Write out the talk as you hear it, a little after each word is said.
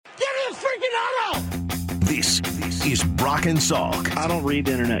This is Brock and Salk I don't read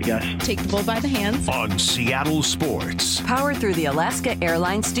the internet, guys. Take the bull by the hands. on Seattle Sports. Powered through the Alaska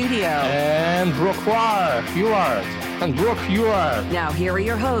Airlines studio. And Brooke Ewart. And Brooke Ewart. Now here are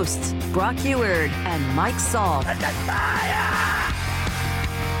your hosts, Brock Ewart and Mike Salk.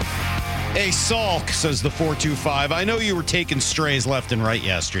 Hey, Salk, says the 425. I know you were taking strays left and right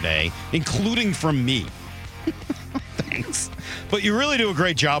yesterday, including from me. Thanks. But you really do a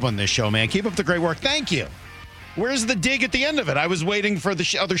great job on this show, man. Keep up the great work. Thank you. Where's the dig at the end of it? I was waiting for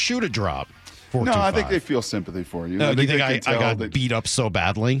the other shoe to drop. No, I think they feel sympathy for you. Do you think I can tell got that- beat up so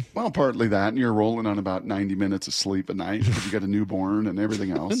badly? Well, partly that, and you're rolling on about 90 minutes of sleep a night because you got a newborn and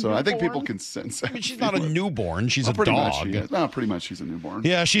everything else. So I think people can sense. I mean, she's not a newborn. She's a pretty dog. Pretty much she's a newborn.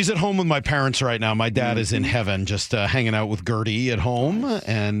 Yeah, she's at home with my parents right now. My dad is in heaven, just hanging out with Gertie at home.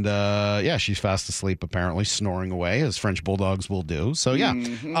 And, she's fast asleep, apparently, snoring away, as French bulldogs will do. So, yeah,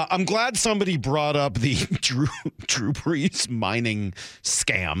 I'm glad somebody brought up the Drew Brees mining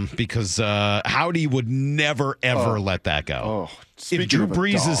scam because Howdy would never, ever let that go. Oh, if Drew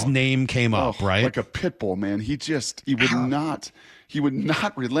Brees' name came up, right? Like a pit bull, man. He would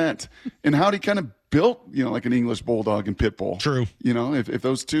not relent. And Howdy kind of built, like an English bulldog and pit bull. True. If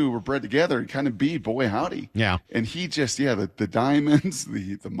those two were bred together, it'd kind of be boy howdy. Yeah. And he just, the diamonds,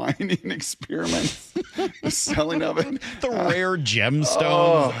 the mining experiments, the selling of it. The rare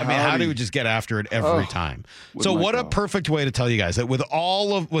gemstones. Howdy would just get after it every time. So what a perfect way to tell you guys that with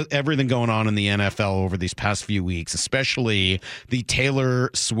everything going on in the NFL over these past few weeks, especially the Taylor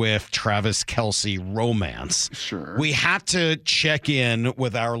Swift, Travis Kelce romance. Sure. We had to check in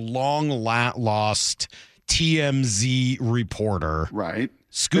with our long lost TMZ reporter. Right.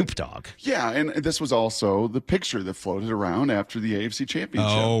 Scoop Dog. Yeah, and this was also the picture that floated around after the AFC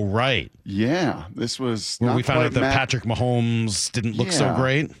Championship. Oh, right. Yeah, this was where not we found out that Mac- Patrick Mahomes didn't look so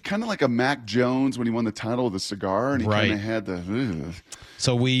great. Kind of like a Mac Jones when he won the title of the cigar, and he kind of had the... Ugh.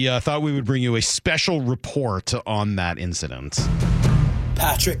 So we thought we would bring you a special report on that incident.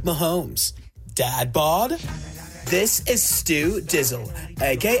 Patrick Mahomes, dad bod? This is Stu Dizzle,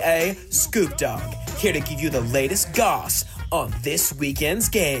 a.k.a. Scoop Dog, here to give you the latest goss on this weekend's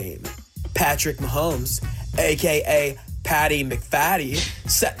game. Patrick Mahomes, a.k.a. Patty McFatty,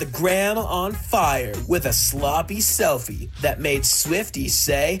 set the gram on fire with a sloppy selfie that made Swifties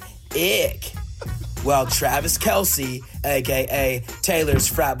say, ick. While Travis Kelce, a.k.a. Taylor's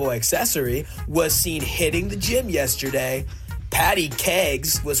frat boy accessory, was seen hitting the gym yesterday, Patty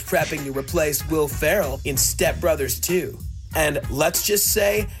Kegs was prepping to replace Will Ferrell in Step Brothers 2. And let's just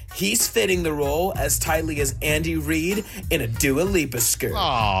say he's fitting the role as tightly as Andy Reid in a Dua Lipa skirt.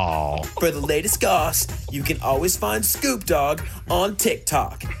 Oh. For the latest goss, you can always find Scoop Dog on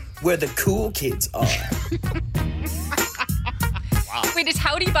TikTok, where the cool kids are. Wait, is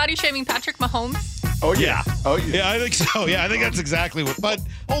Howdy body shaming Patrick Mahomes? Oh, yeah. Oh, yeah. Yeah, I think so. Yeah, I think that's exactly what. But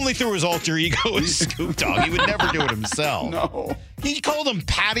only through his alter ego as Scoop Dog. He would never do it himself. No. He called him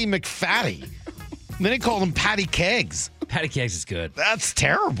Patty McFatty. And then he called him Patty Kegs. Patty Kegs is good. That's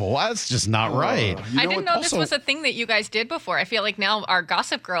terrible. That's just not right. I didn't know this was a thing that you guys did before. I feel like now our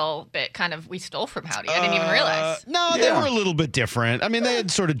Gossip Girl bit we stole from Howdy. I didn't even realize. No, they were a little bit different. I mean, they had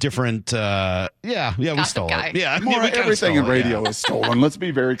sort of different, we stole guy. it. Yeah, More everything in radio is stolen. Let's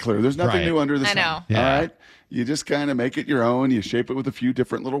be very clear. There's nothing new under the sun. I know. Yeah. All right? You just kind of make it your own. You shape it with a few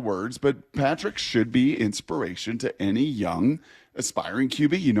different little words. But Patrick should be inspiration to any young, aspiring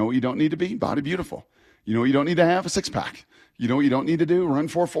QB. You know what you don't need to be? Body beautiful. You know what you don't need to have? A six-pack. You know what you don't need to do? Run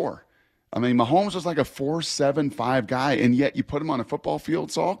 4.4. I mean, Mahomes was like a 4.75 guy, and yet you put him on a football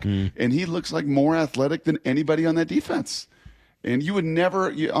field, Salk, and he looks like more athletic than anybody on that defense. And you would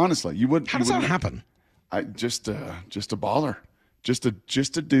never, honestly, you wouldn't. How does that happen? Just a baller. Just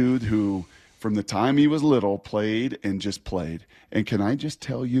a dude who, from the time he was little, played and just played. And can I just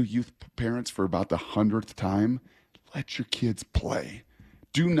tell you, youth parents, for about the 100th time, let your kids play.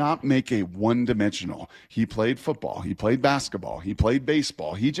 Do not make a one-dimensional. He played football. He played basketball. He played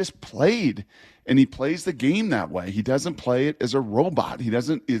baseball. He just played, and he plays the game that way. He doesn't play it as a robot. He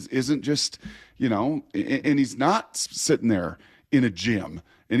isn't just, and he's not sitting there in a gym,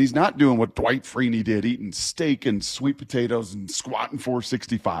 and he's not doing what Dwight Freeney did, eating steak and sweet potatoes and squatting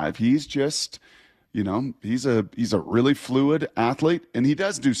 465. He's just, he's a really fluid athlete, and he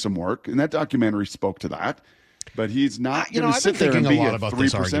does do some work, and that documentary spoke to that. But he's not going to sit there and be a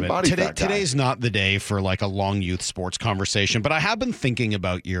 3% body fat guy. Today's not the day for like a long youth sports conversation, but I have been thinking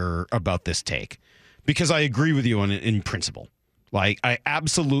about this take because I agree with you in principle. Like, I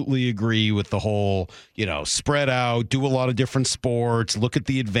absolutely agree with the whole, spread out, do a lot of different sports, look at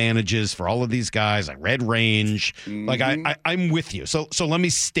the advantages for all of these guys. I read range. Like, I'm with you. So let me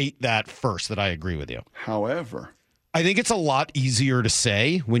state that first, that I agree with you. However, I think it's a lot easier to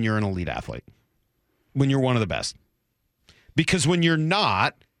say when you're an elite athlete, when you're one of the best. Because when you're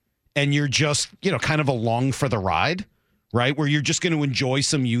not, and you're just, kind of along for the ride, right? Where you're just going to enjoy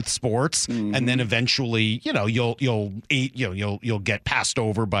some youth sports, and then eventually, you'll get passed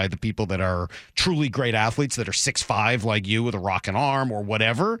over by the people that are truly great athletes that are 6'5" like you with a rocking arm or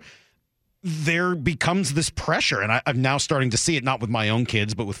whatever. There becomes this pressure, and I'm now starting to see it, not with my own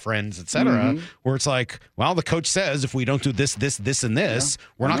kids, but with friends, et cetera, where it's like, well, the coach says if we don't do this, and this,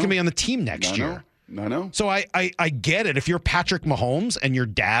 we're not going to be on the team next year. I know. So I get it. If you're Patrick Mahomes and your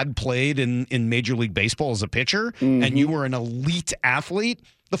dad played in Major League Baseball as a pitcher and you were an elite athlete,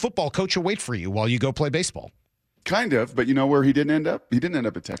 the football coach will wait for you while you go play baseball. Kind of, but you know where he didn't end up? He didn't end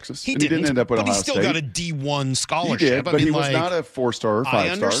up at Texas. He didn't end up at Ohio State. But he still got a D1 scholarship. He did, but he was not a 4-star or 5-star. I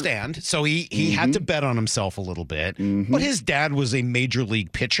understand. So he had to bet on himself a little bit. But his dad was a major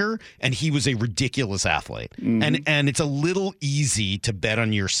league pitcher, and he was a ridiculous athlete. And it's a little easy to bet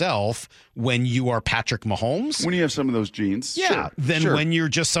on yourself when you are Patrick Mahomes. When you have some of those genes. Yeah. Sure. When you're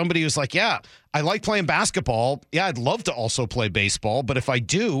just somebody who's like, yeah, I like playing basketball. Yeah, I'd love to also play baseball. But if I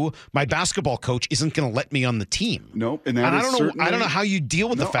do, my basketball coach isn't going to let me on the team. Nope. And I don't know how you deal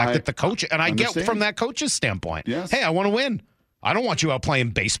with the fact that the coach, and I get from that coach's standpoint. Yes. Hey, I want to win. I don't want you out playing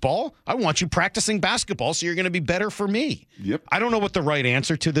baseball. I want you practicing basketball so you're going to be better for me. Yep. I don't know what the right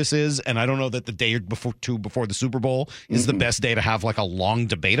answer to this is, and I don't know that the day before the Super Bowl is the best day to have like a long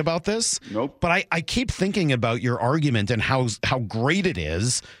debate about this. Nope. But I keep thinking about your argument and how great it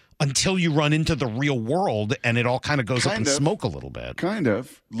is until you run into the real world and it all kind of goes up in smoke a little bit. Kind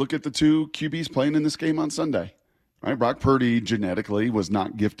of. Look at the two QBs playing in this game on Sunday. Right, Brock Purdy genetically was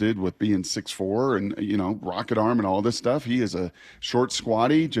not gifted with being 6'4" and, rocket arm and all this stuff. He is a short,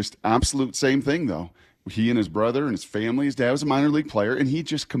 squatty, just absolute same thing, though. He and his brother and his family, his dad was a minor league player, and he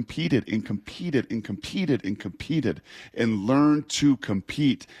just competed and learned to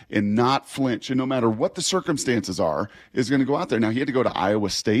compete and not flinch. And no matter what the circumstances are, is going to go out there. Now, he had to go to Iowa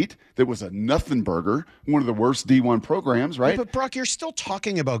State. That was a nothing burger, one of the worst D1 programs, right? Yeah, but, Brock, you're still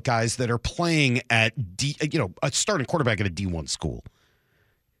talking about guys that are playing at a starting quarterback at a D1 school.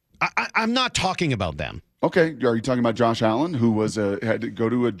 I'm not talking about them. Okay, are you talking about Josh Allen, who had to go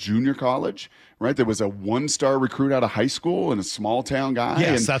to a junior college, right? There was a 1-star recruit out of high school and a small town guy.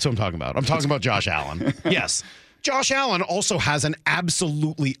 Yes, that's what I'm talking about. I'm talking about Josh Allen. Yes. Josh Allen also has an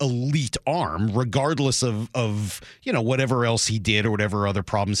absolutely elite arm, regardless of whatever else he did or whatever other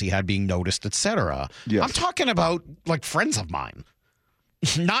problems he had being noticed, etc. Yes. I'm talking about like friends of mine.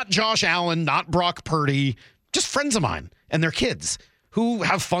 Not Josh Allen, not Brock Purdy, just friends of mine and their kids who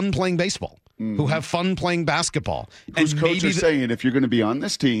have fun playing baseball. Who have fun playing basketball. Whose coach is saying, if you're going to be on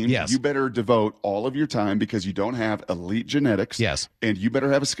this team, yes, you better devote all of your time because you don't have elite genetics. Yes. And you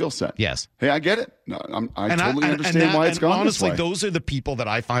better have a skill set. Yes. Hey, I get it. No, I totally understand why it's gone honestly, this way. those are the people that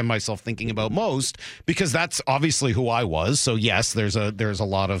I find myself thinking about most because that's obviously who I was. So, yes, there's a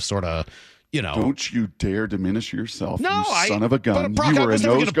lot of sort of, Don't you dare diminish yourself, no, you son of a gun. Brock, you were a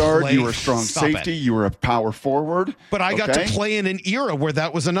nose guard. Play. You were a strong safety. You were a power forward. But I got to play in an era where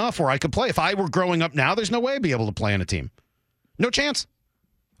that was enough, where I could play. If I were growing up now, there's no way I'd be able to play on a team. No chance.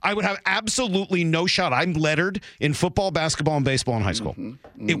 I would have absolutely no shot. I'm lettered in football, basketball, and baseball in high school.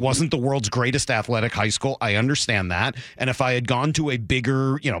 It wasn't the world's greatest athletic high school. I understand that. And if I had gone to a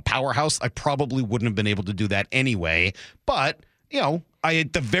bigger, powerhouse, I probably wouldn't have been able to do that anyway. But, I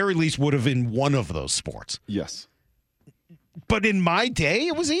at the very least would have in one of those sports. Yes. But in my day,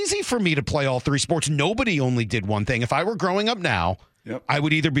 it was easy for me to play all three sports. Nobody only did one thing. If I were growing up now, I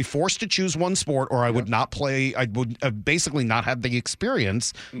would either be forced to choose one sport or I would not play. I would basically not have the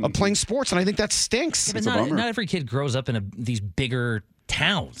experience of playing sports. And I think that stinks. Yeah, but not every kid grows up in these bigger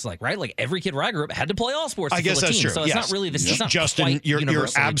towns, right? Like every kid where I grew up had to play all sports. I guess that's true. So it's not really this. It's not Justin, you're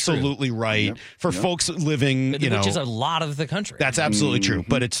absolutely true. right. For folks living, which is a lot of the country. That's absolutely true.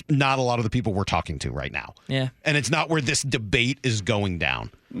 But it's not a lot of the people we're talking to right now. Yeah, and it's not where this debate is going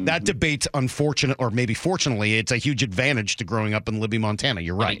down. That debate's unfortunate, or maybe fortunately, it's a huge advantage to growing up in Libby, Montana.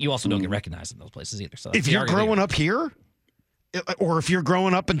 You're right. You also don't get recognized in those places either. So if you're growing up here, or if you're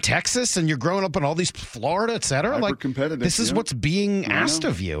growing up in Texas and you're growing up in all these Florida, et cetera, this is what's being asked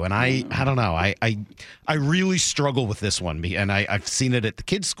of you. And I don't know. I really struggle with this one. And I've seen it at the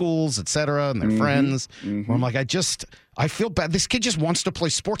kids' schools, et cetera, and their friends, where I'm like, I feel bad. This kid just wants to play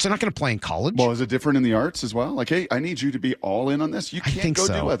sports. They're not going to play in college. Well, is it different in the arts as well? Like, hey, I need you to be all in on this. You can't go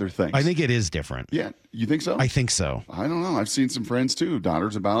do other things. I think it is different. Yeah, you think so? I think so. I don't know. I've seen some friends too,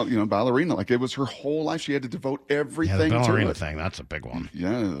 daughters about ballerina. Like it was her whole life. She had to devote everything the ballerina to it. thing. That's a big one.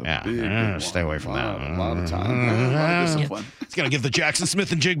 Yeah, big stay away from that. A lot of time. A lot of discipline. It's going to give the Jackson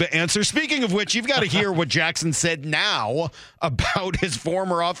Smith and Jigba answer. Speaking of which, you've got to hear what Jackson said now about his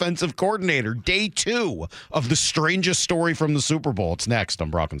former offensive coordinator. Day 2 of the strangest story from the Super Bowl. It's next on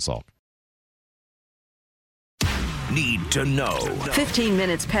Brock and Salk. Need to know. 15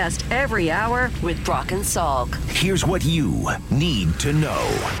 minutes past every hour with Brock and Salk. Here's what you need to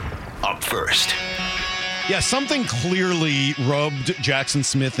know. Up first. Yeah, something clearly rubbed Jackson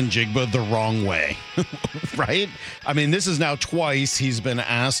Smith and Jigba the wrong way, right? I mean, this is now twice he's been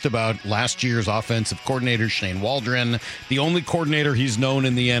asked about last year's offensive coordinator, Shane Waldron, the only coordinator he's known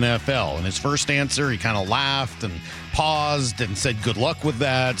in the NFL. And his first answer, he kind of laughed and paused and said good luck with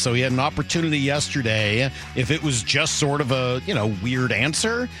that. So he had an opportunity yesterday. If it was just sort of a, weird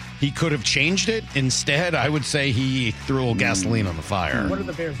answer, he could have changed it. Instead, I would say he threw a little gasoline on the fire. What are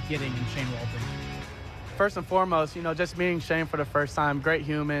the Bears getting in Shane Waldron? First and foremost, just meeting Shane for the first time, great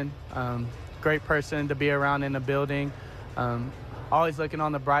human, great person to be around in the building, always looking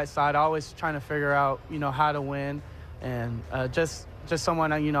on the bright side, always trying to figure out, how to win, and just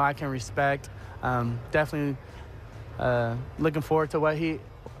someone, I can respect. Definitely looking forward to what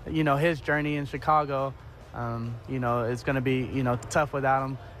his journey in Chicago, it's going to be, tough without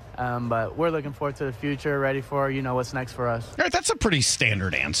him. But we're looking forward to the future, ready for, what's next for us. All right, that's a pretty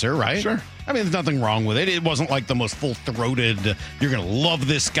standard answer, right? Sure. I mean, there's nothing wrong with it. It wasn't like the most full-throated, you're going to love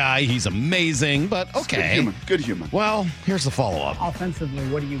this guy, he's amazing, but okay. Good human. Well, here's the follow-up. Offensively,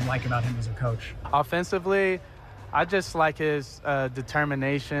 what do you like about him as a coach? Offensively, I just like his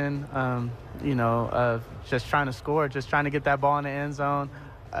determination, just trying to score, just trying to get that ball in the end zone.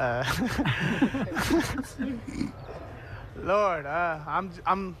 Lord,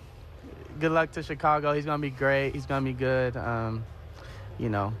 I'm good luck to Chicago. He's gonna be great. He's gonna be good.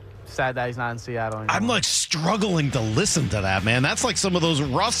 Sad that he's not in Seattle anymore. I'm like struggling to listen to that, man. That's like some of those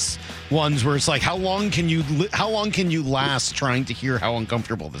Russ ones where it's like, how long can you last trying to hear how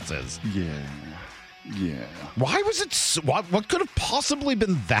uncomfortable this is? Yeah. Why was it? What could have possibly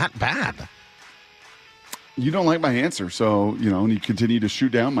been that bad? You don't like my answer, so, and you continue to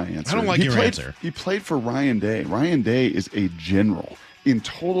shoot down my answer. I don't like your answer. He played for Ryan Day. Ryan Day is a general in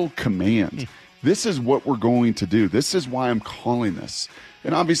total command. This is what we're going to do. This is why I'm calling this.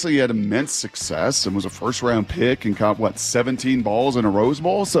 And obviously he had immense success and was a first-round pick and caught, 17 balls in a Rose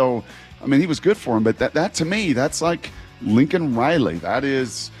Bowl? So, I mean, he was good for him. But that to me, that's like Lincoln Riley. That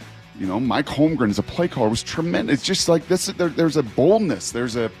is... Mike Holmgren as a play caller was tremendous. It's just like this. There's a boldness.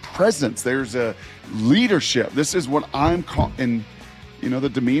 There's a presence. There's a leadership. This is what I'm calling. And, the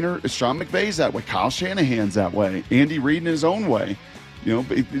demeanor, Sean McVay's that way. Kyle Shanahan's that way. Andy Reid in his own way.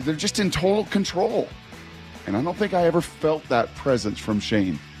 They're just in total control. And I don't think I ever felt that presence from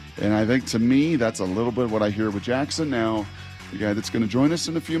Shane. And I think, to me, that's a little bit what I hear with Jackson. Now, the guy that's going to join us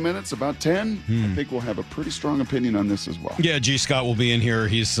in a few minutes, about 10, I think we'll have a pretty strong opinion on this as well. Yeah, G. Scott will be in here.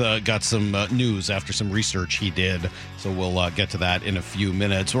 He's got some news after some research he did, so we'll get to that in a few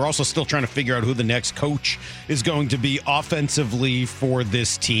minutes. We're also still trying to figure out who the next coach is going to be offensively for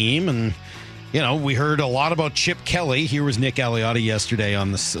this team, and we heard a lot about Chip Kelly. Here was Nick Aliotti yesterday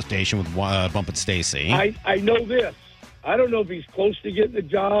on the station with Bumpin' Stacy. I know this. I don't know if he's close to getting the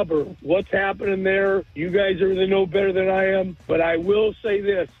job or what's happening there. You guys are know better than I am. But I will say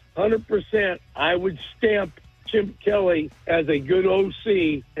this, 100%, I would stamp Chip Kelly as a good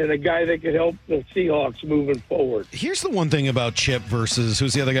OC and a guy that could help the Seahawks moving forward. Here's the one thing about Chip versus,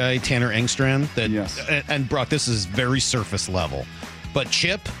 who's the other guy, Tanner Engstrand? Yes. And Brock, this is very surface level. But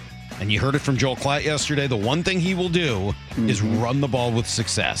Chip... And you heard it from Joel Klatt yesterday. The one thing he will do is run the ball with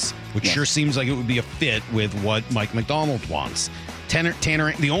success, which sure seems like it would be a fit with what Mike McDonald wants. Tanner,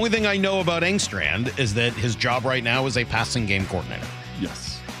 the only thing I know about Engstrand is that his job right now is a passing game coordinator.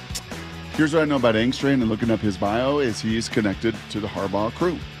 Yes. Here's what I know about Engstrand, and looking up his bio, is he's connected to the Harbaugh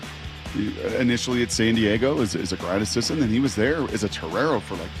crew. Initially at San Diego as a grad assistant, and he was there as a Torero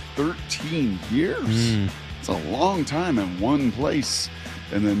for 13 years. It's a long time in one place.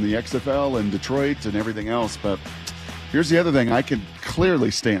 And then the XFL and Detroit and everything else. But here's the other thing. I can clearly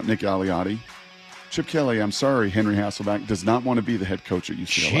stamp Nick Aliotti. Chip Kelly, I'm sorry, Henry Hasselbeck, does not want to be the head coach at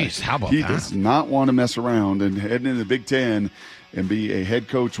UCLA. Jeez, how about that? He does not want to mess around and head into the Big Ten and be a head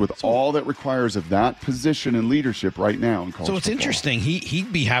coach with all that requires of that position and leadership right now in college So it's football. interesting.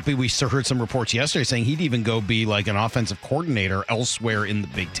 He'd be happy. We heard some reports yesterday saying he'd even go be like an offensive coordinator elsewhere in the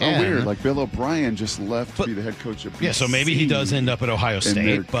Big Ten. Oh, weird. Like Bill O'Brien just left to be the head coach at BC. Yeah, so maybe he does end up at Ohio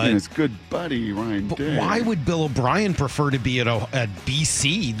State. But and his good buddy, Ryan Day. why would Bill O'Brien prefer to be at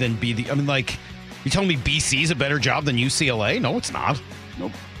BC than be the... I mean, like, you telling me BC's a better job than UCLA? No, it's not.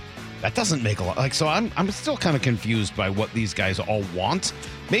 Nope. That doesn't make a lot. Like, so I'm still kind of confused by what these guys all want.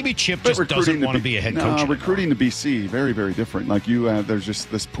 Maybe Chip just doesn't want to be a head coach. No, recruiting to BC, very, very different. Like there's just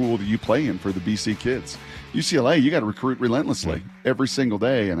this pool that you play in for the BC kids. UCLA, you got to recruit relentlessly every single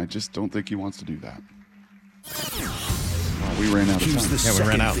day, and I just don't think he wants to do that. We ran out of time. We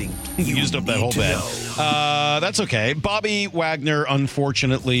ran out. Used up that whole bed. That's okay. Bobby Wagner,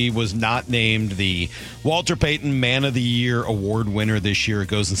 unfortunately, was not named the Walter Payton Man of the Year award winner this year. It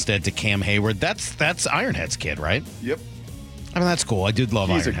goes instead to Cam Hayward. That's Ironhead's kid, right? Yep. I mean, that's cool. I did love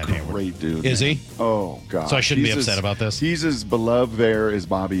He's Ironhead a Hayward. great dude. Is he? Oh, God. So I shouldn't be upset about this? He's as beloved there as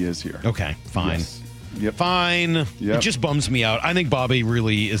Bobby is here. Okay, fine. Yes. Yep. Fine. Yep. It just bums me out. I think Bobby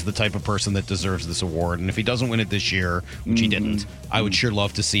really is the type of person that deserves this award. And if he doesn't win it this year, which he didn't, I would sure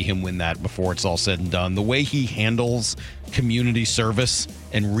love to see him win that before it's all said and done. The way he handles community service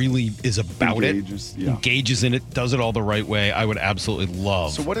and really is about engages in it, does it all the right way, I would absolutely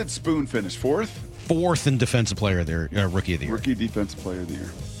love. So what did Spoon finish? Fourth? Fourth in Defensive Player of the Year, Rookie of the Year. Rookie Defensive Player of the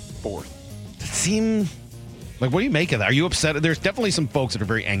Year. Fourth. It seemed... Like, what do you make of that? Are you upset? There's definitely some folks that are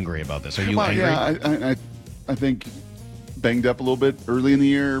very angry about this. Are you angry? Yeah, I think banged up a little bit early in the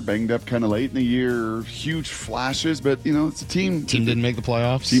year, banged up kind of late in the year, huge flashes, but, it's a team. Team didn't make the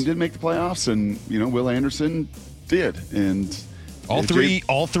playoffs. Team didn't make the playoffs, and, Will Anderson did. And all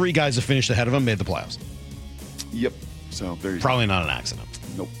three guys that finished ahead of him made the playoffs. Yep. So there you go. Probably not an accident.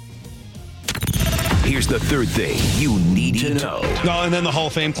 Nope. Here's the third thing you need to know. No, and then the Hall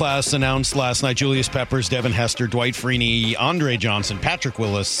of Fame class announced last night. Julius Peppers, Devin Hester, Dwight Freeney, Andre Johnson, Patrick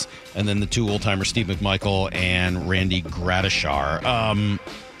Willis, and then the two old-timers, Steve McMichael and Randy Gradishar.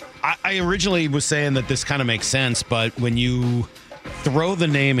 I originally was saying that this kind of makes sense, but when you throw the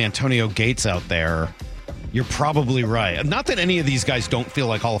name Antonio Gates out there, you're probably right. Not that any of these guys don't feel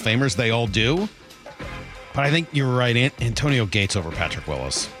like Hall of Famers. They all do. But I think you're right. Antonio Gates over Patrick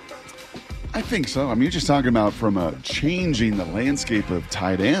Willis. I think so. I mean, you're just talking about from changing the landscape of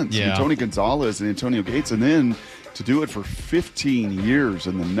tight ends. Yeah. Tony Gonzalez and Antonio Gates, and then to do it for 15 years,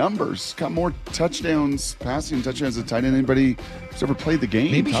 and the numbers got more touchdowns, passing touchdowns than tight end anybody who's ever played the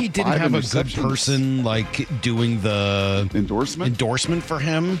game. Maybe Top he didn't 5 have a good interceptions. person like doing the endorsement for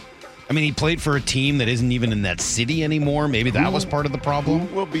him. I mean, he played for a team that isn't even in that city anymore. Maybe that was part of the problem.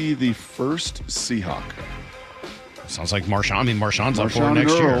 Who will be the first Seahawk? Sounds like Marshawn. I mean, Marshawn's up for Marshawn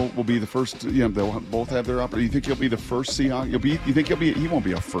next and year. Earl will be the first. They'll both have their opportunity. You think he'll be the first Seahawk? You think he'll be? He won't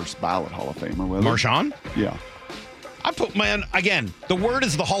be a first ballot Hall of Famer, will he? Marshawn? Yeah. I put again. The word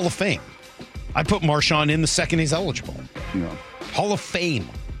is the Hall of Fame. I put Marshawn in the second he's eligible. Yeah. Hall of Fame.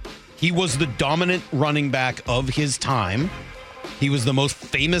 He was the dominant running back of his time. He was the most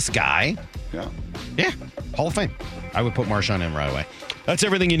famous guy. Yeah. Yeah. Hall of Fame. I would put Marshawn in right away. That's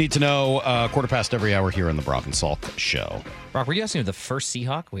everything you need to know. Quarter past every hour here on the Brock and Salk Show. Brock, were you asking the first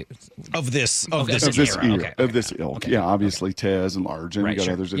Seahawk? Wait, of this era, Okay. of this ilk. Okay. Yeah, obviously Tez and Large, and Right, we got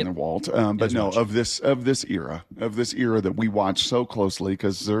sure. others in Yep. there, Walt. But no, of this era that we watch so closely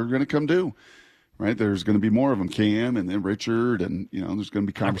because they're going to come due. Right, there's going to be more of them, Cam and then Richard, and there's going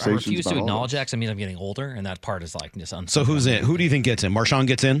to be I conversations. refuse about to all acknowledge of that because I mean I'm getting older, and that part is like just So who's in? Who do you think gets in? Marshawn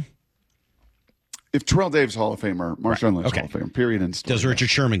gets in? If Terrell Davis Hall of Famer, Marshawn Lynch Hall of Famer, period. And Does Richard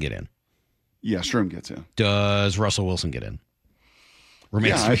Sherman get in? Yeah, Sherman gets in. Does Russell Wilson get in?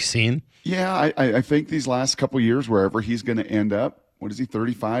 Remains to be seen. Yeah, I think these last couple years, wherever he's going to end up, what is he,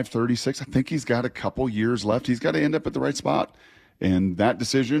 35, 36? I think he's got a couple years left. He's got to end up at the right spot. And that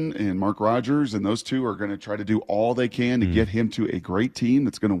decision and Mark Rodgers and those two are going to try to do all they can to get him to a great team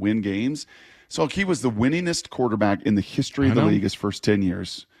that's going to win games. So he was the winningest quarterback in the history of the league his first 10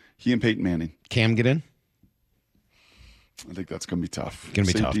 years. He and Peyton Manning. Cam get in? I think that's going to be tough. Going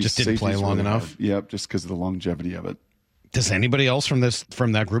to be tough. Just didn't play long enough. Hard. Yep, just because of the longevity of it. Does anybody else from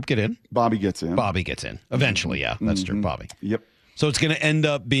that group get in? Bobby gets in. Bobby gets in. Eventually, yeah. That's true. Bobby. Yep. So it's going to end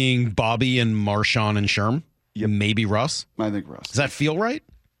up being Bobby and Marshawn and Sherm? Yep. Maybe Russ? I think Russ. Does that feel right?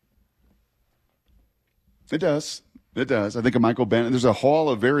 It does. It does. I think of Michael Bennett. There's a hall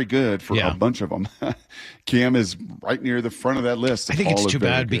of very good for a bunch of them. Cam is right near the front of that list. I think it's too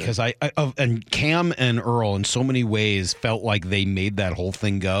bad because and Cam and Earl in so many ways felt like they made that whole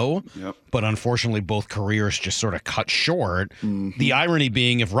thing go. Yep. But unfortunately, both careers just sort of cut short. Mm-hmm. The irony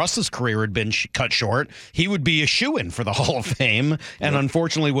being, if Russ's career had been cut short, he would be a shoo-in for the Hall of Fame. And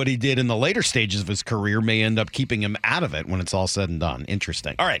unfortunately, what he did in the later stages of his career may end up keeping him out of it when it's all said and done.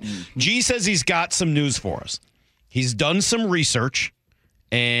 Interesting. All right. G says he's got some news for us. He's done some research,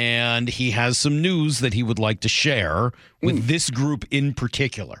 and he has some news that he would like to share with this group in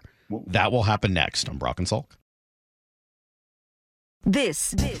particular. That will happen next on Brock and Salk.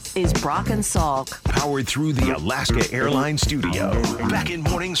 This is Brock and Salk. Powered through the Alaska Airlines studio. Back in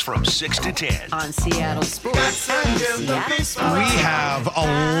mornings from 6 to 10. On Seattle Sports. We have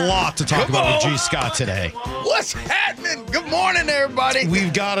a lot to talk about with G. Scott today. What's happening? Good morning, everybody.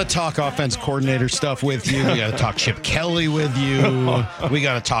 We've got to talk offense coordinator stuff with you. We got to talk Chip Kelly with you. We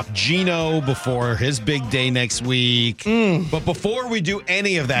got to talk Gino before his big day next week. But before we do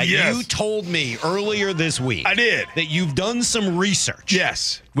any of that, you told me earlier this week. I did. That you've done some research.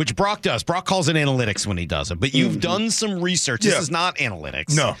 Yes. Which Brock does. Brock calls it analytics when he does it. But you've done some research. This is not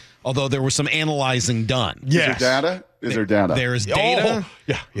analytics. No. Although there was some analyzing done. Yes. Is there data? Is there data? There is data.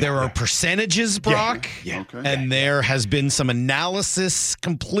 There are percentages, Brock. And there has been some analysis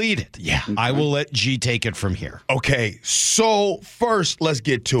completed. I will let G take it from here. Okay. So first, let's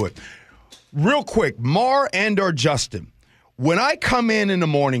get to it. Real quick, Mar and or Justin, when I come in the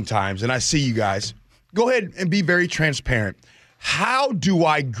morning times and I see you guys, go ahead and be very transparent. How do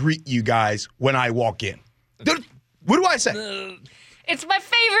I greet you guys when I walk in? What do I say? It's my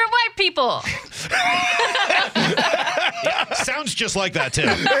favorite white people. Sounds just like that, too.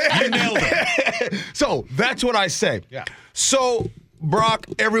 You nailed it. So that's what I say. Yeah. So, Brock,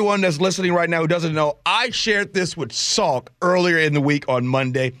 everyone that's listening right now who doesn't know, I shared this with Salk earlier in the week on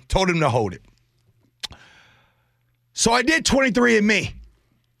Monday, told him to hold it. So I did 23andMe.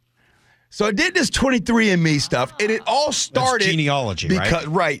 So I did this 23andMe stuff, and it all started... That's genealogy, because,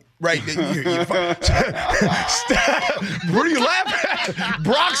 right? Right. What are you laughing at?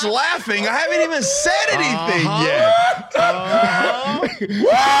 Brock's laughing. I haven't even said anything yet.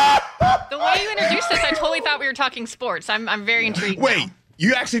 The way you introduced this, I totally thought we were talking sports. I'm very intrigued. Wait.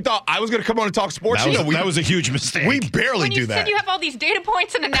 You actually thought I was going to come on and talk sports? That was a huge mistake. We barely do that. When you said you have all these data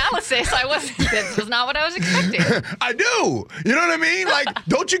points and analysis, this was not what I was expecting. I do. You know what I mean? Like,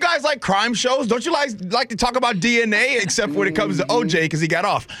 don't you guys like crime shows? Don't you like to talk about DNA, except when it comes to OJ because he got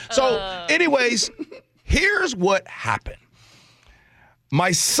off? So, anyways, here's what happened.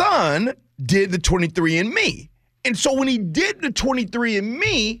 My son did the 23andMe. And so when he did the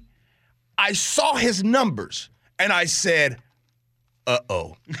 23andMe, I saw his numbers, and I said,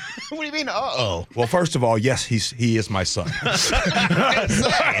 uh-oh. What do you mean, uh-oh? Well, first of all, yes, he is my son. When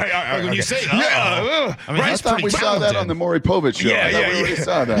you say uh-oh, I thought we saw that on the Maury Povich show. We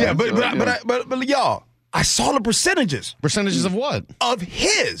saw that. Yeah, but y'all, I saw the percentages. Percentages of what? Of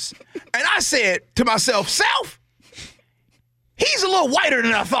his. And I said to myself, Self, he's a little whiter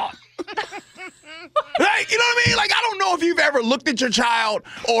than I thought. Like, you know what I mean? Like, I don't know if you've ever looked at your child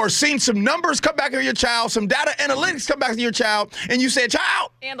or seen some numbers come back to your child, some data analytics come back to your child, and you said,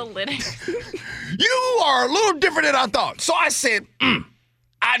 child, analytics, you are a little different than I thought. So I said,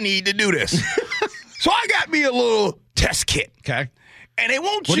 I need to do this. So I got me a little test kit. Okay. And they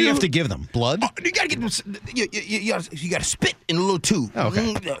want What do you have to give them? Blood? You got to get them. You got to spit in a little tube. Oh,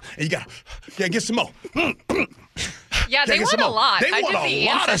 okay. And you got to get some more. Yeah, they want a lot. They want a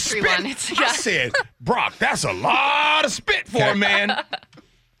lot of spit. I said, Brock, that's a lot of spit for a man.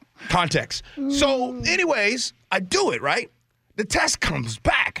 Context. So, anyways, I do it, right? The test comes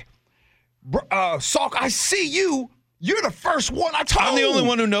back. Salk, I see you. You're the first one I told. I'm the only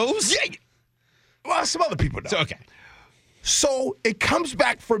one who knows? Yeah. Well, some other people know. Okay. So it comes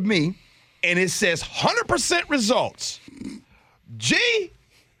back for me, and it says 100% results. G,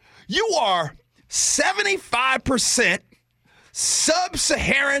 you are 75%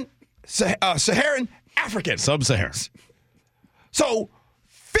 Saharan African. Sub-Saharan. So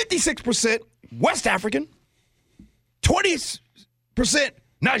 56% West African, 20%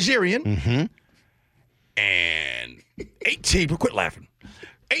 Nigerian, and 18%, quit laughing,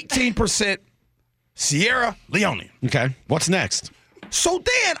 18% Sierra Leone. Okay. What's next? So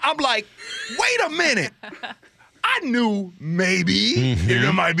then I'm like, wait a minute. I knew maybe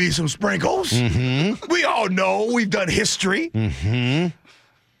there might be some sprinkles. We all know we've done history. It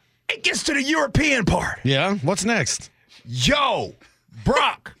gets to the European part. Yeah? What's next? Yo,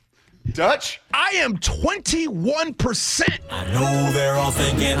 Brock. Dutch? I am 21%. I know they're all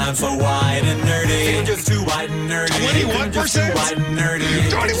thinking I'm so white and nerdy. You're just too white and 21%? 21% white and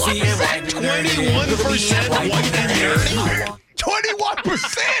nerdy?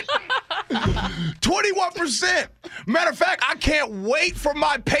 21%. 21%. Matter of fact, I can't wait for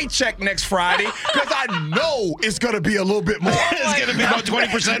my paycheck next Friday because I know it's going to be a little bit more. It's going to be about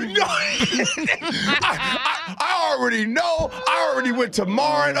 20%. I already know. I already went to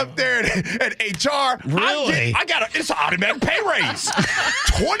Marin up there at HR. Really? It's an automatic pay raise.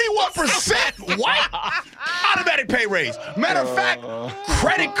 21% white automatic pay raise. Matter of fact,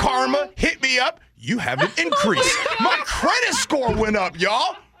 Credit Karma hit me up. You have an increase. My credit score went up,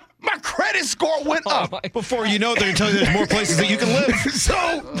 y'all. My credit score went up. Before you know it, they're going to tell you there's more places that you can live.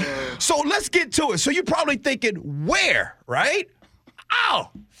 So let's get to it. So you're probably thinking, where, right? Oh,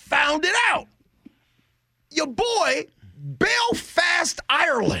 found it out. Your boy, Belfast,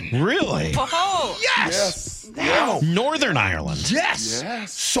 Ireland. Really? Oh. Yes. Now, Northern Ireland.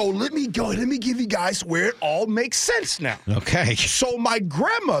 yes. So let me give you guys where it all makes sense now. Okay. So my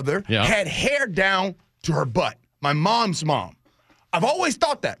grandmother had hair down to her butt. My mom's mom. I've always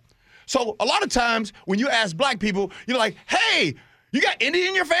thought that. So a lot of times when you ask black people, you're like, hey, you got Indian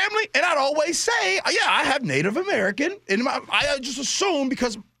in your family? And I'd always say, yeah, I have Native American. And I just assume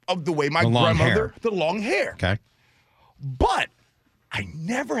because of the way my grandmother, the long hair. Okay. But I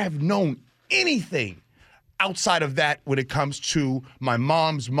never have known anything outside of that when it comes to my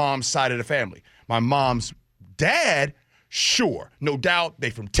mom's side of the family. My mom's dad, sure, no doubt,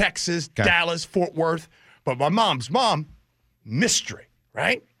 they from Texas, Dallas, Fort Worth. But my mom's mom, mystery,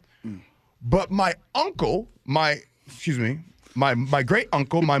 right? But my uncle, my great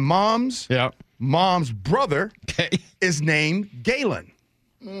uncle, my mom's brother is named Galen.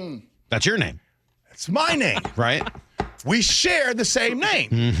 That's your name. That's my name. Right? We share the same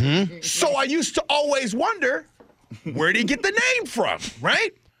name. Mm-hmm. So I used to always wonder, where did he get the name from, right?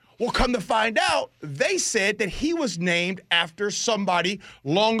 Well, come to find out, they said that he was named after somebody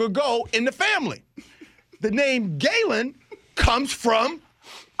long ago in the family. The name Galen comes from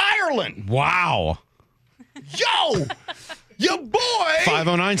Ireland. Wow. Yo, your boy.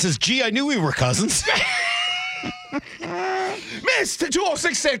 509 says, gee, I knew we were cousins. Miss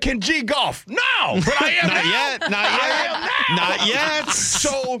 206 said, can G golf? No, but I am Not now. yet. Not I yet. am now. Not yet.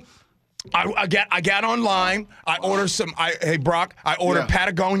 So I got online. I ordered some. Hey Brock, I ordered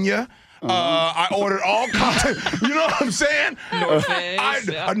Patagonia. I ordered all kinds. You know what I'm saying? North Face,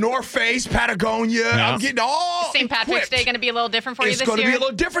 a North Face, Patogonia. Yeah. I'm getting all St. Patrick's equipped. Day going to be a little different for you It's this going to year? be a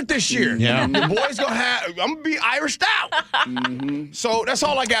little different this year. Yeah. The boys going to have, I'm going to be Irished out. So that's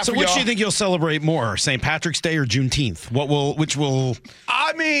all I got So for which y'all. do you think you'll celebrate more, St. Patrick's Day or Juneteenth? Which will?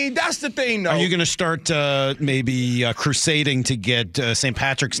 I mean, that's the thing, though. Are you going to start maybe crusading to get St.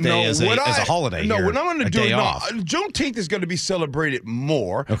 Patrick's Day as a holiday? No, here, what I'm going to a do, day off. Juneteenth is going to be celebrated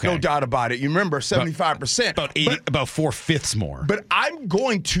more, no doubt about it. You remember 75%. About 4/5 more. But I'm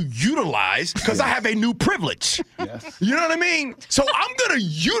going to utilize, because I have a new privilege. Yes. You know what I mean? So I'm going to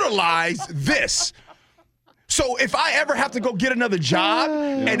utilize this. So if I ever have to go get another job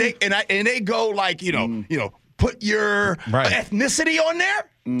and they go like, put your ethnicity on there,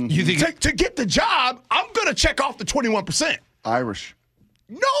 you think to get the job, I'm going to check off the 21%. Irish.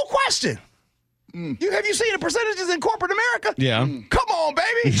 No question. Have you seen the percentages in corporate America? Yeah. Come on,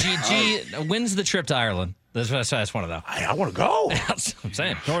 baby. When's the trip to Ireland? That's what I just want to know. I want to go. That's what I'm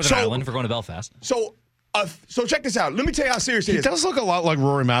saying. Northern Ireland if we're going to Belfast. So check this out. Let me tell you how serious it is. He does look a lot like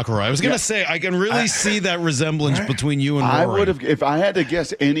Rory McIlroy. I was going to say, I can really see that resemblance between you and Rory. I would have, if I had to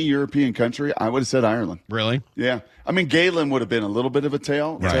guess any European country, I would have said Ireland. Really? Yeah. I mean, Galen would have been a little bit of a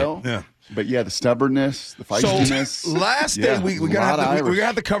tail. Yeah. But yeah, the stubbornness, the feistiness. So last thing we're gonna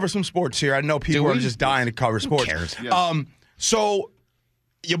have to cover some sports here. I know people are just dying to cover sports. Who cares? Yes. So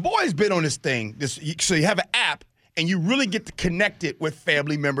your boy's been on this thing. So you have an app, and you really get to connect it with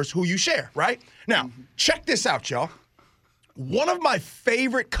family members who you share. Right now, check this out, y'all. One of my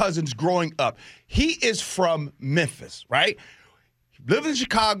favorite cousins growing up, he is from Memphis. Right. Lived in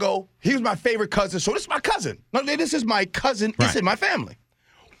Chicago. He was my favorite cousin. So this is my cousin. No, this is my cousin. It's in my family.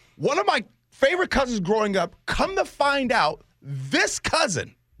 One of my favorite cousins growing up, come to find out, this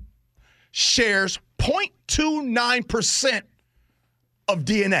cousin shares 0.29% of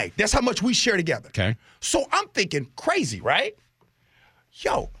DNA. That's how much we share together. Okay. So I'm thinking, crazy, right?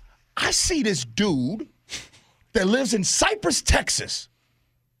 Yo, I see this dude that lives in Cypress, Texas.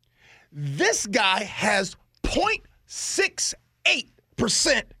 This guy has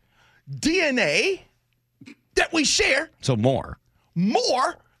 0.68% DNA that we share. So more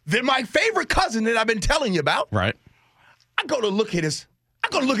Than my favorite cousin that I've been telling you about. Right. I go to look at his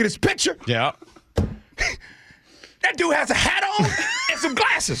picture. Yeah. That dude has a hat on and some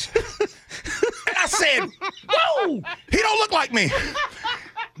glasses. And I said, Whoa! He don't look like me.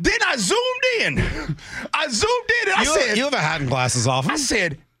 Then I zoomed in. And I said, you have a hat and glasses off. I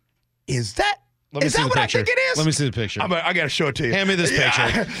said, is that Let me see the what picture. I think it is? Let me see the picture. I got to show it to you. Hand me this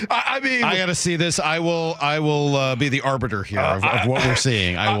picture. I mean, I got to see this. I will be the arbiter here of what we're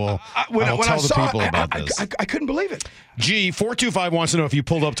seeing. I will tell the people about this. I couldn't believe it. G425 wants to know if you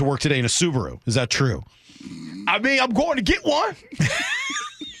pulled up to work today in a Subaru. Is that true? I mean, I'm going to get one.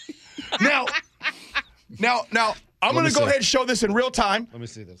 Now, I'm going to go ahead and show this in real time. Let me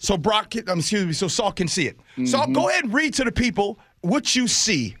see this. So so Salk can see it. So I'll go ahead and read to the people what you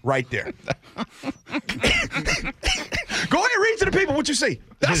see right there. Go ahead and read to the people what you see.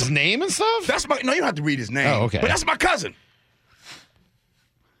 His name and stuff? No, you don't have to read his name. Oh, okay. But that's my cousin.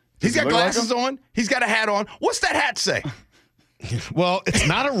 He's got glasses on. He's got a hat on. What's that hat say? Well, it's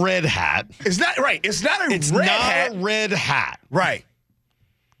not a red hat. It's not right. It's not a red hat. Right.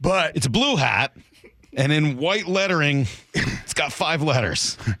 But it's a blue hat, and in white lettering, it's got 5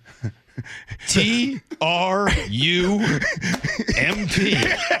 letters. TRUMP. And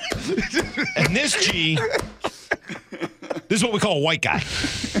this G, this is what we call a white guy.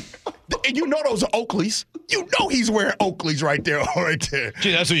 And you know those are Oakleys. You know he's wearing Oakleys right there.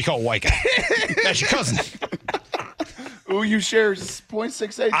 Gee, that's what you call a white guy. That's your cousin. Ooh, you share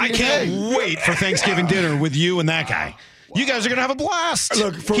 0.68 DNA. I can't wait for Thanksgiving dinner with you and that guy. You guys are going to have a blast.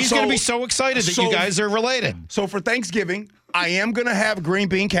 Look, he's going to be so excited that you guys are related. So for Thanksgiving, I am going to have green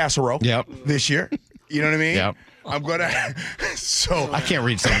bean casserole this year. You know what I mean? Yep. I'm going to. So I can't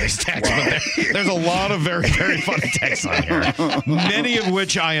read some of these texts, but there's a lot of very, very funny texts on here. Many of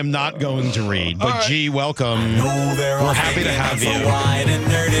which I am not going to read. But G, welcome. We're happy to have you.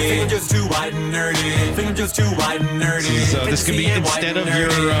 This could be instead of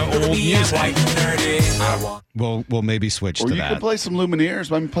your old music. We'll maybe switch to that. Or you could play some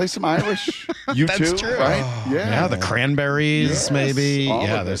Lumineers. I mean, play some Irish. That's true. Right? Yeah, the Cranberries, maybe.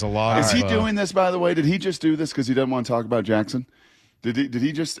 Yeah, there's a lot. Is he doing this, by the way? Did he just do this because he doesn't want to talk about Jackson? Did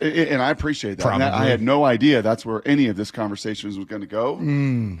he just? And I appreciate that. Probably. I had no idea that's where any of this conversation was going to go.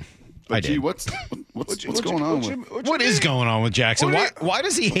 But did. what's going on? What is going on with Jackson? Why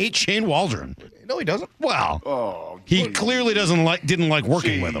does he hate Shane Waldron? No, he doesn't. Well, he clearly didn't like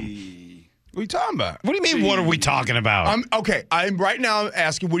working with him. What are you talking about? What do you mean? What are we talking about? I'm right now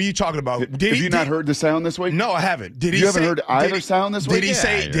asking. What are you talking about? Have you not heard the sound this week? No, I haven't. You haven't heard either sound this week? Did he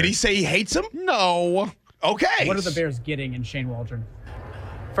say? Did he say he hates him? No. Okay. What are the Bears getting in Shane Waldron?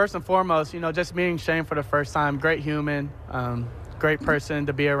 First and foremost, just meeting Shane for the first time. Great human, great person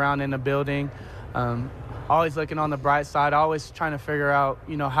to be around in the building. Always looking on the bright side. Always trying to figure out,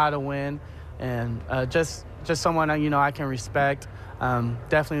 how to win, and just someone I can respect.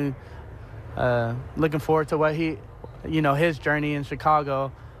 Definitely. Looking forward to what his journey in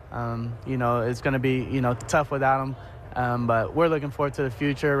Chicago. It's going to be, tough without him. But we're looking forward to the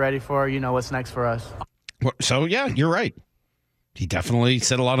future, ready for, what's next for us. So, yeah, you're right. He definitely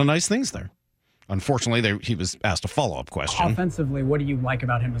said a lot of nice things there. Unfortunately, he was asked a follow-up question. Offensively, what do you like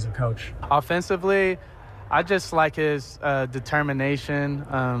about him as a coach? Offensively, I just like his determination,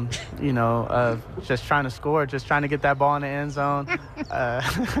 just trying to score, just trying to get that ball in the end zone.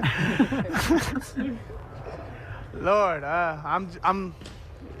 Lord, I'm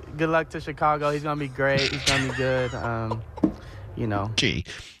good luck to Chicago. He's going to be great. He's going to be good. Gee,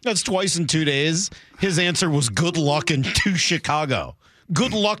 that's twice in 2 days. His answer was good luck to Chicago.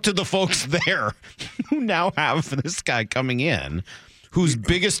 Good luck to the folks there who now have this guy coming in, whose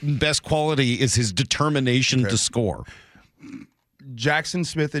biggest and best quality is his determination to score. Jackson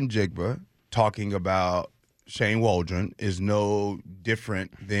Smith and Jigba talking about Shane Waldron is no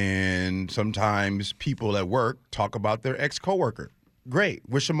different than sometimes people at work talk about their ex-coworker. Great.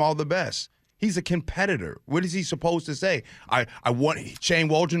 Wish him all the best. He's a competitor. What is he supposed to say? I want Shane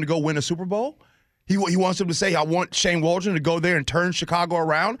Waldron to go win a Super Bowl? He wants him to say, I want Shane Waldron to go there and turn Chicago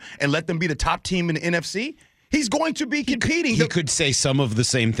around and let them be the top team in the NFC? He's going to be competing. He could say some of the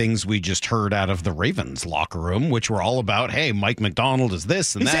same things we just heard out of the Ravens locker room, which were all about, hey, Mike McDonald is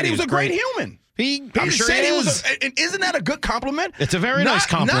this and he that. Said he was a great human. I'm sure he is. And isn't that a good compliment? It's a very nice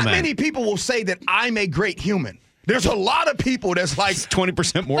compliment. Not many people will say that I'm a great human. There's a lot of people that's like 20% more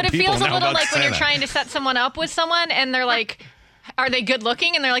people. But it feels a now little like when you're that. trying to set someone up with someone and they're like, are they good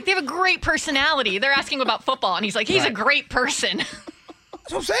looking? And they're like, they have a great personality. They're asking about football. And he's like, he's a great person.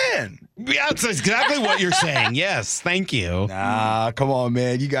 That's what I'm saying. Yeah, that's exactly what you're saying. Yes, thank you. Nah, come on,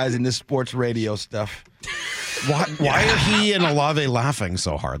 man. You guys in this sports radio stuff. Why are he and Olave laughing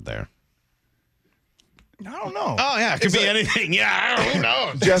so hard there? I don't know. Oh, yeah, it could be anything. Yeah, who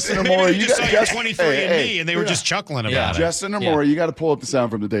knows? Justin or Maury, you just saw 23 and me, and they were just chuckling about it. Justin or Maury, you got to pull up the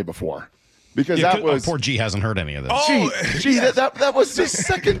sound from the day before. Because that was poor G hasn't heard any of this. Gee, that was the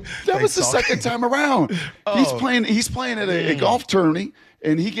second. That was the second time around. He's playing at a golf tourney,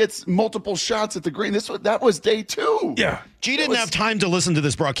 and he gets multiple shots at the green. That was day 2. Yeah. G didn't have time to listen to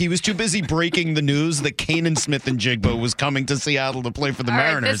this, Brock. He was too busy breaking the news that Kanan Smith-Njigba was coming to Seattle to play for the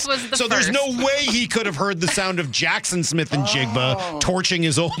Mariners. This was the so there's no way he could have heard the sound of Jackson Smith-Njigba torching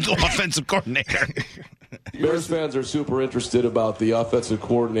his old offensive coordinator. Bears fans are super interested about the offensive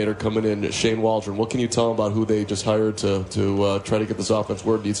coordinator coming in, Shane Waldron. What can you tell them about who they just hired to try to get this offense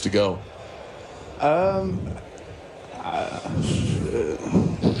where it needs to go?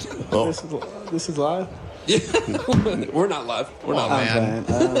 This is live? Yeah. We're not live. We're not live.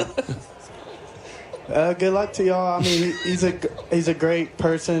 Good luck to y'all. I mean, he's a great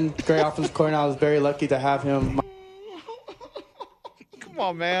person, great offensive coordinator. I was very lucky to have him. Come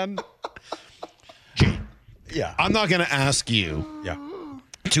on, man. Yeah, I'm not going to ask you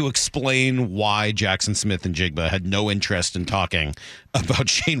to explain why Jackson Smith-Njigba had no interest in talking about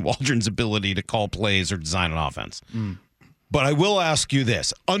Shane Waldron's ability to call plays or design an offense. But I will ask you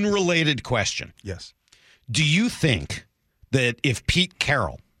this unrelated question. Yes. Do you think that if Pete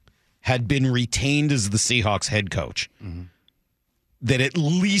Carroll had been retained as the Seahawks head coach, that at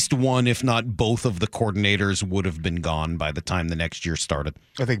least one, if not both of the coordinators would have been gone by the time the next year started?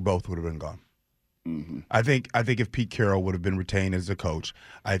 I think both would have been gone. I think if Pete Carroll would have been retained as a coach,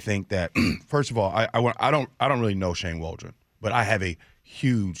 I think that first of all, I don't really know Shane Waldron, but I have a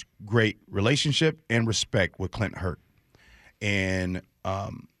huge, great relationship and respect with Clint Hurt, and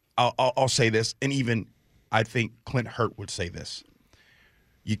I'll say this, and even I think Clint Hurt would say this: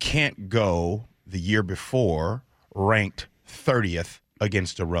 you can't go the year before ranked 30th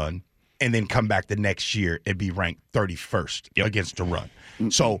against the run and then come back the next year and be ranked 31st against the run.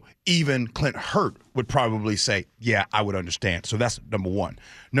 So even Clint Hurt would probably say, yeah, I would understand. So that's number one.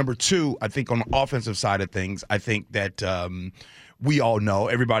 Number two, I think on the offensive side of things, I think that we all know,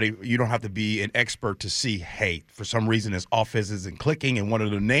 everybody, you don't have to be an expert to see, hey, for some reason this offense isn't clicking, and one of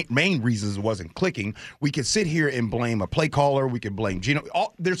the main reasons it wasn't clicking, we could sit here and blame a play caller, we could blame Gino.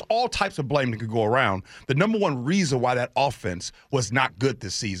 There's all types of blame that could go around. The number one reason why that offense was not good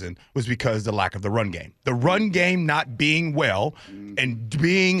this season was because the lack of the run game. The run game not being well and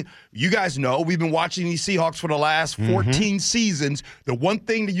being, you guys know, we've been watching these Seahawks for the last 14 seasons. The one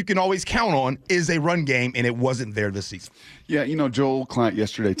thing that you can always count on is a run game, and it wasn't there this season. Yeah, Joel Klatt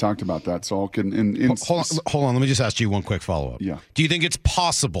yesterday talked about that, Salk. Hold on. Let me just ask you one quick follow-up. Yeah. Do you think it's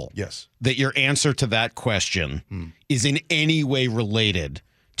possible that your answer to that question is in any way related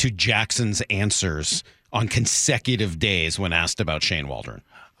to Jackson's answers on consecutive days when asked about Shane Waldron?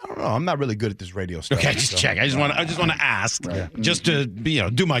 I don't know. I'm not really good at this radio stuff. Okay, just check. I just want to ask, just to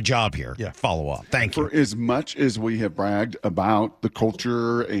do my job here. Yeah. Follow up. Thank you. For as much as we have bragged about the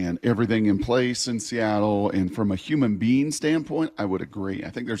culture and everything in place in Seattle, and from a human being standpoint, I would agree.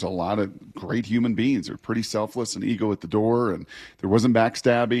 I think there's a lot of great human beings. They're pretty selfless and ego at the door, and there wasn't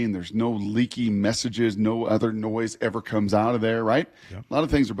backstabbing. There's no leaky messages. No other noise ever comes out of there, right? Yeah. A lot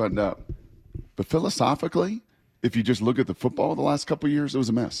of things are buttoned up. But philosophically, if you just look at the football the last couple of years, it was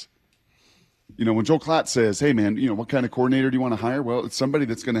a mess. When Joel Klatt says, hey, man, what kind of coordinator do you want to hire? Well, it's somebody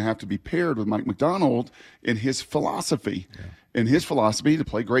that's going to have to be paired with Mike McDonald in his philosophy. Yeah. And his philosophy to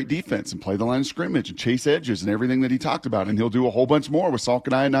play great defense and play the line of scrimmage and chase edges and everything that he talked about. And he'll do a whole bunch more with Salk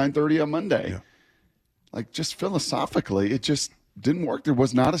and I at 9:30 on Monday. Yeah. Just philosophically, it just didn't work. There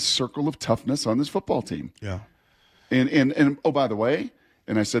was not a circle of toughness on this football team. Yeah. And oh, by the way,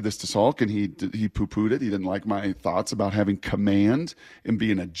 and I said this to Salk, and he poo-pooed it. He didn't like my thoughts about having command and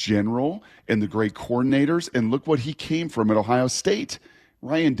being a general and the great coordinators. And look what he came from at Ohio State.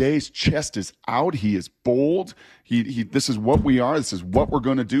 Ryan Day's chest is out. He is bold. This is what we are. This is what we're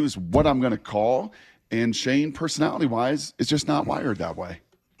going to do. This is what I'm going to call. And Shane, personality-wise, is just not wired that way.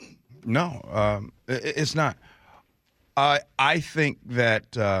 No, it's not. I think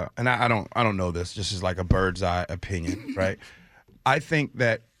that, and I don't know this. This is like a bird's eye opinion, right? I think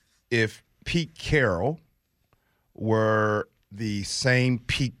that if Pete Carroll were the same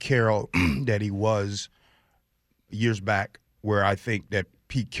Pete Carroll that he was years back, where I think that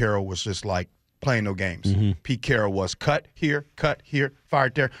Pete Carroll was just like playing no games. Mm-hmm. Pete Carroll was cut here,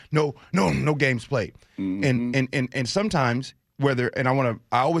 fired there. No games played. Mm-hmm. And sometimes I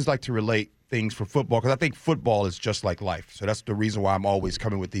always like to relate things for football, because I think football is just like life. So that's the reason why I'm always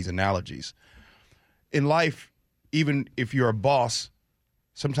coming with these analogies. In life, even if you're a boss,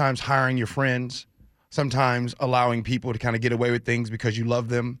 sometimes hiring your friends, sometimes allowing people to kind of get away with things because you love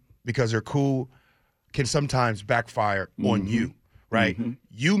them, because they're cool, can sometimes backfire on you, right? Mm-hmm.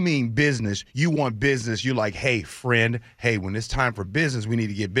 You mean business. You want business. You're like, hey, friend, hey, when it's time for business, we need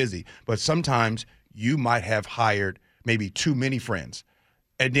to get busy. But sometimes you might have hired maybe too many friends.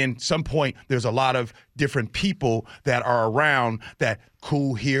 And then some point, there's a lot of different people that are around that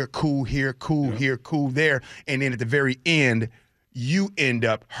cool here, cool here, cool here, cool there. And then at the very end, you end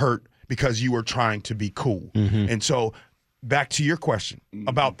up hurt because you were trying to be cool. And so back to your question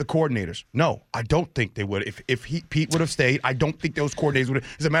about the coordinators. No, I don't think they would. If Pete would have stayed, I don't think those coordinators would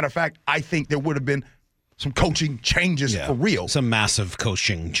have. As a matter of fact, I think there would have been some coaching changes for real. Some massive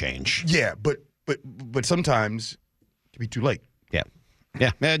coaching change. Yeah, but sometimes it can be too late. Yeah.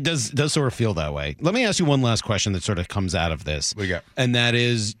 Yeah, it does sort of feel that way. Let me ask you one last question that sort of comes out of this. What do you got? And that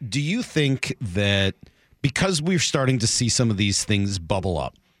is, do you think that because we're starting to see some of these things bubble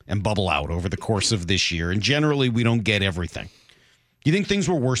up and bubble out over the course of this year, and generally we don't get everything, you think things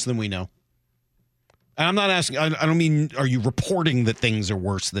were worse than we know? And I'm not asking, I don't mean, are you reporting that things are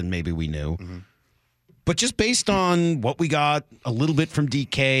worse than maybe we knew? But just based on what we got, a little bit from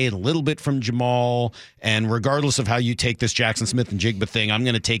DK and a little bit from Jamal, and regardless of how you take this Jackson Smith and Jigba thing, I'm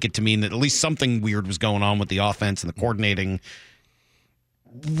going to take it to mean that at least something weird was going on with the offense and the coordinating.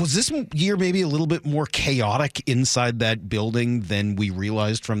 Was this year maybe a little bit more chaotic inside that building than we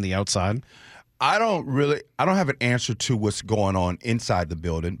realized from the outside? I don't have an answer to what's going on inside the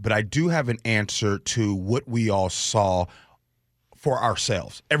building, but I do have an answer to what we all saw for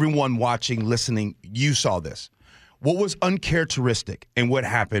ourselves. Everyone watching, listening, you saw this. What was uncharacteristic and what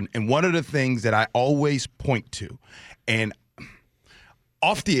happened, and one of the things that I always point to, and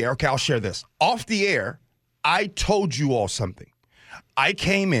off the air, okay, I'll share this. Off the air, I told you all something. I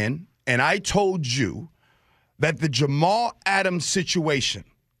came in and I told you that the Jamal Adams situation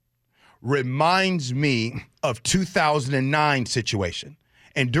reminds me of 2009 situation.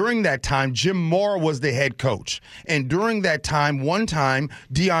 And during that time, Jim Moore was the head coach. And during that time, one time,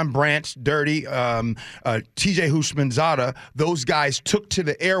 Deion Branch, Dirty, TJ Houshmandzadeh, those guys took to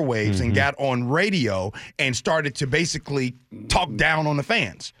the airwaves and got on radio and started to basically talk down on the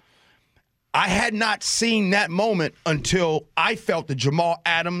fans. I had not seen that moment until I felt the Jamal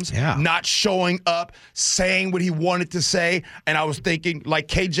Adams not showing up, saying what he wanted to say. And I was thinking, like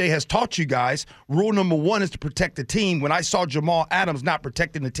KJ has taught you guys, rule number one is to protect the team. When I saw Jamal Adams not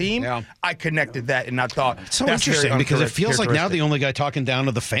protecting the team, I connected that, and I thought, it's so interesting because it feels like now the only guy talking down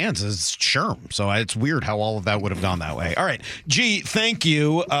to the fans is Sherm. So it's weird how all of that would have gone that way. All right. G, thank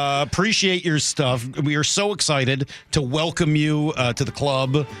you. Appreciate your stuff. We are so excited to welcome you to the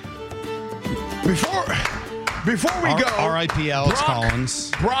club. Before we go, R.I.P. Alex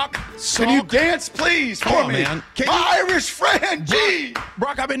Collins. Brock Salk. Can you dance, please, for me? Man. My Irish friend, G.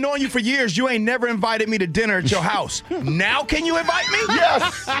 Brock, I've been knowing you for years. You ain't never invited me to dinner at your house. Now can you invite me?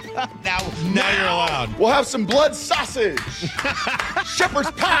 Yes. Now you're allowed. We'll have some blood sausage. Shepherd's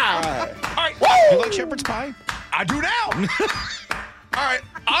pie. All right. You like shepherd's pie? I do now. All right.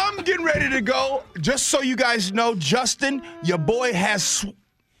 I'm getting ready to go. Just so you guys know, Justin, your boy has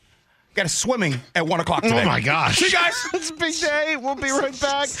got a swimming at 1 o'clock today. Oh, my gosh. See you guys. It's a big day. We'll be right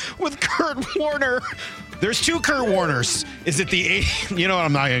back with Kurt Warner. There's two Kurt Warners. Is it the 8? You know what?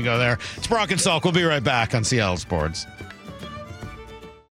 I'm not going to go there. It's Brock and Salk. We'll be right back on Seattle Sports.